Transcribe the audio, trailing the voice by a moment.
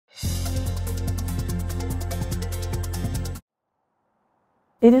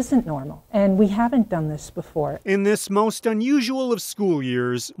It isn't normal, and we haven't done this before. In this most unusual of school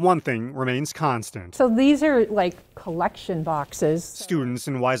years, one thing remains constant. So these are like collection boxes. Students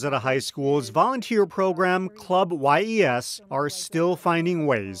in Wayzata High School's volunteer program, Club YES, are still finding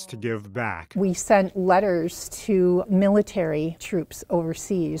ways to give back. We sent letters to military troops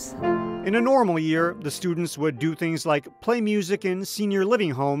overseas. In a normal year, the students would do things like play music in senior living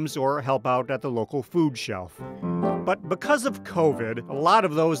homes or help out at the local food shelf. But because of COVID, a lot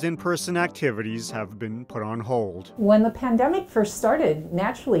of those in-person activities have been put on hold. When the pandemic first started,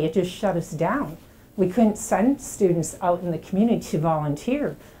 naturally it just shut us down. We couldn't send students out in the community to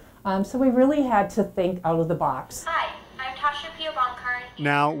volunteer. So we really had to think out of the box. Hi, I'm Tasha Piyabongkarn.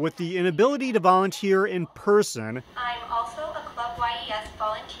 Now, with the inability to volunteer in person, I'm also a Club YES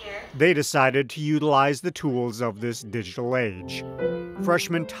volunteer. They decided to utilize the tools of this digital age.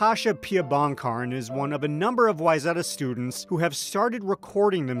 Freshman Tasha Piyabongkarn is one of a number of Wayzata students who have started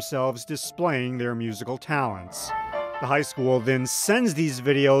recording themselves displaying their musical talents. The high school then sends these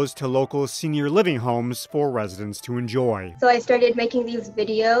videos to local senior living homes for residents to enjoy. So I started making these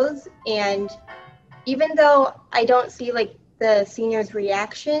videos, and even though I don't see like the seniors'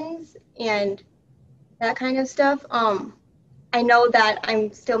 reactions and that kind of stuff, I know that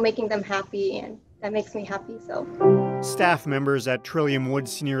I'm still making them happy, and that makes me happy. So. Staff members at Trillium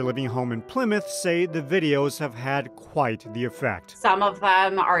Woods Senior Living Home in Plymouth say the videos have had quite the effect. Some of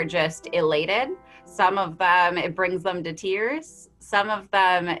them are just elated. Some of them, it brings them to tears. Some of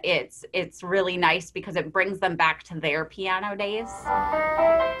them, it's really nice because it brings them back to their piano days.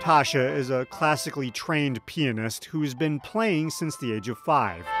 Tasha is a classically trained pianist who's been playing since the age of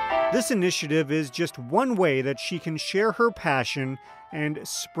 5. This initiative is just one way that she can share her passion and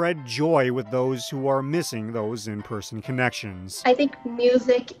spread joy with those who are missing those in-person connections. I think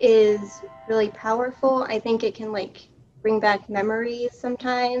music is really powerful. I think it can like bring back memories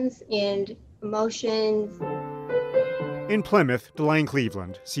sometimes and emotions. In Plymouth, Delane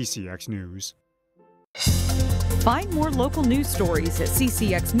Cleveland, CCX News. Find more local news stories at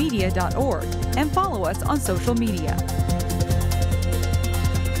ccxmedia.org and follow us on social media.